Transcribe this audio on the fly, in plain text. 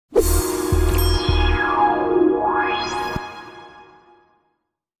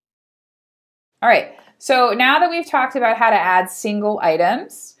All right, so now that we've talked about how to add single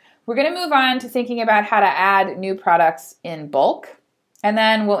items, we're going to move on to thinking about how to add new products in bulk. And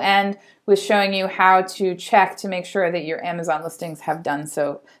then we'll end with showing you how to check to make sure that your Amazon listings have done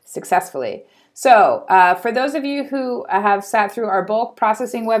so successfully. So for those of you who have sat through our bulk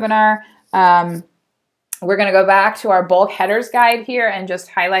processing webinar, we're going to go back to our bulk headers guide here and just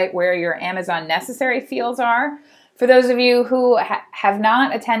highlight where your Amazon necessary fields are. For those of you who have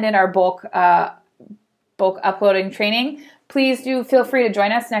not attended our bulk uploading training, please do feel free to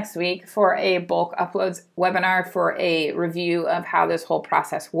join us next week for a bulk uploads webinar for a review of how this whole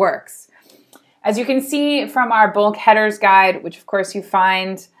process works. As you can see from our bulk headers guide, which of course you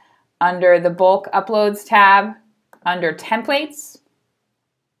find under the bulk uploads tab under templates,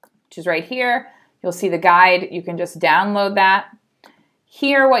 which is right here, you'll see the guide. You can just download that.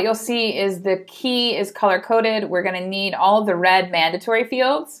 Here what you'll see is the key is color-coded. We're going to need all of the red mandatory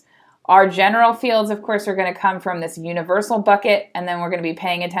fields. Our general fields, of course, are going to come from this universal bucket, and then we're going to be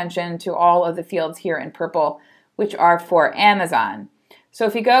paying attention to all of the fields here in purple, which are for Amazon. So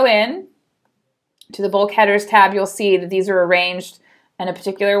if you go in to the bulk headers tab, you'll see that these are arranged in a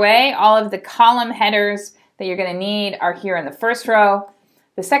particular way. All of the column headers that you're going to need are here in the first row.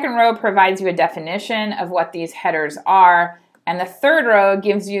 The second row provides you a definition of what these headers are, and the third row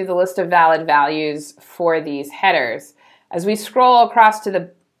gives you the list of valid values for these headers. As we scroll across to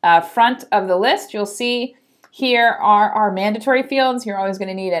the front of the list, you'll see here are our mandatory fields. You're always going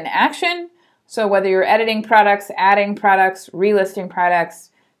to need an action. So whether you're editing products, adding products, relisting products,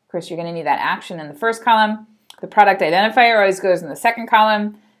 of course you're going to need that action in the first column. The product identifier always goes in the second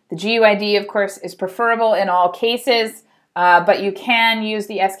column. The GUID, of course, is preferable in all cases, but you can use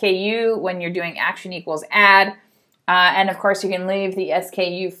the SKU when you're doing action equals add. And of course, you can leave the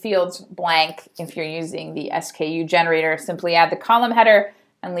SKU fields blank if you're using the SKU generator. Simply add the column header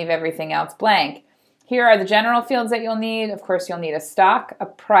and leave everything else blank. Here are the general fields that you'll need. Of course, you'll need a stock, a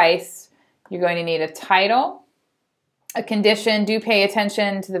price. You're going to need a title, a condition. Do pay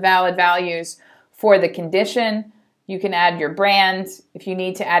attention to the valid values for the condition. You can add your brand. If you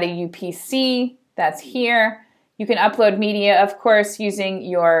need to add a UPC, that's here. You can upload media, of course, using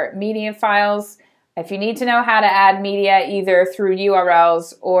your media files. If you need to know how to add media either through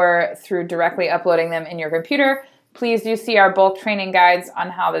URLs or through directly uploading them in your computer, please do see our bulk training guides on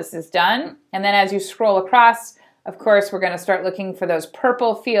how this is done. And then as you scroll across, of course, we're going to start looking for those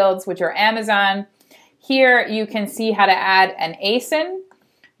purple fields, which are Amazon. Here you can see how to add an ASIN.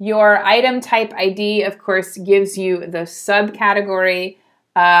 Your item type ID, of course, gives you the subcategory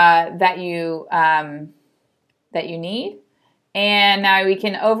that you need. And now we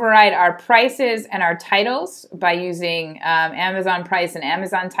can override our prices and our titles by using Amazon price and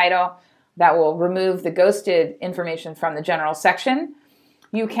Amazon title. That will remove the ghosted information from the general section.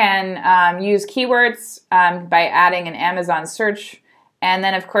 You can use keywords by adding an Amazon search. And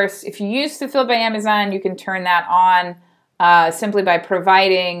then, of course, if you use Fulfilled by Amazon, you can turn that on simply by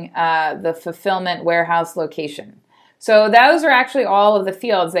providing the fulfillment warehouse location. So those are actually all of the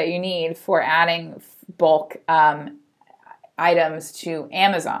fields that you need for adding bulk items to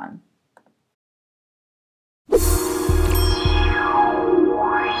Amazon.